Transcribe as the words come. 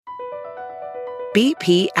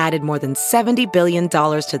BP added more than $70 billion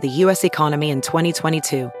to the U.S. economy in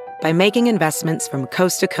 2022 by making investments from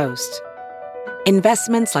coast to coast.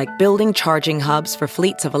 Investments like building charging hubs for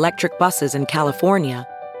fleets of electric buses in California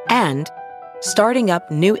and starting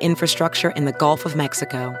up new infrastructure in the Gulf of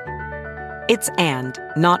Mexico. It's and,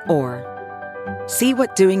 not or. See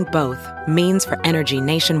what doing both means for energy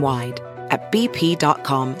nationwide at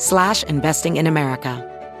bp.com/investing in America.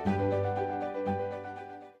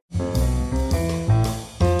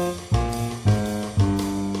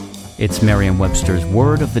 It's Merriam-Webster's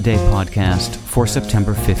Word of the Day podcast for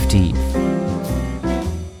September 15th.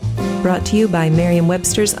 Brought to you by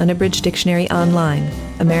Merriam-Webster's Unabridged Dictionary Online,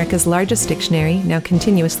 America's largest dictionary, now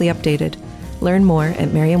continuously updated. Learn more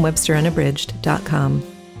at merriam-websterunabridged.com.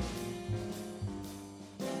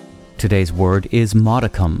 Today's word is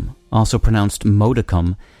modicum, also pronounced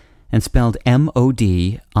modicum, and spelled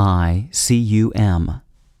M-O-D-I-C-U-M.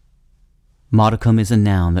 Modicum is a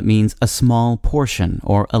noun that means a small portion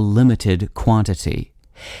or a limited quantity.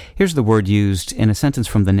 Here's the word used in a sentence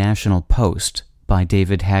from the National Post by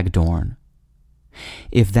David Hagedorn.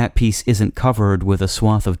 If that piece isn't covered with a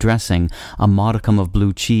swath of dressing, a modicum of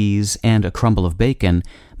blue cheese, and a crumble of bacon,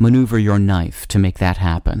 maneuver your knife to make that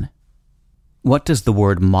happen. What does the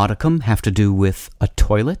word modicum have to do with a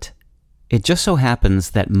toilet? It just so happens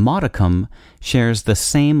that modicum shares the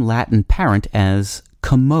same Latin parent as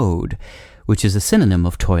commode, which is a synonym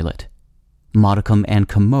of toilet. Modicum and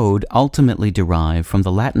commode ultimately derive from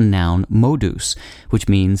the Latin noun modus, which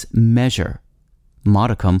means measure.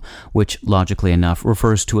 Modicum, which logically enough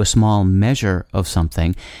refers to a small measure of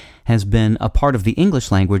something, has been a part of the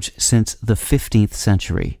English language since the 15th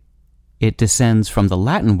century. It descends from the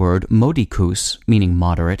Latin word modicus, meaning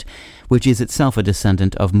moderate, which is itself a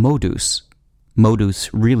descendant of modus. Modus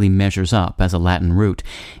really measures up as a Latin root.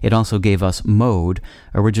 It also gave us mode,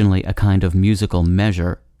 originally a kind of musical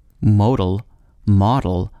measure, modal,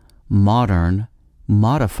 modal, modern,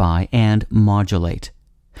 modify, and modulate.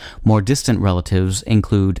 More distant relatives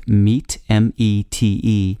include mete,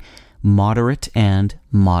 M-E-T-E, moderate, and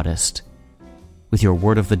modest. With your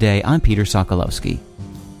word of the day, I'm Peter Sokolowski.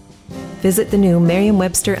 Visit the new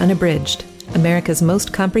Merriam-Webster Unabridged, America's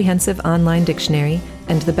most comprehensive online dictionary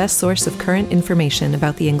and the best source of current information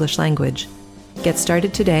about the English language. Get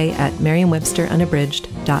started today at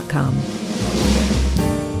merriam-websterunabridged.com.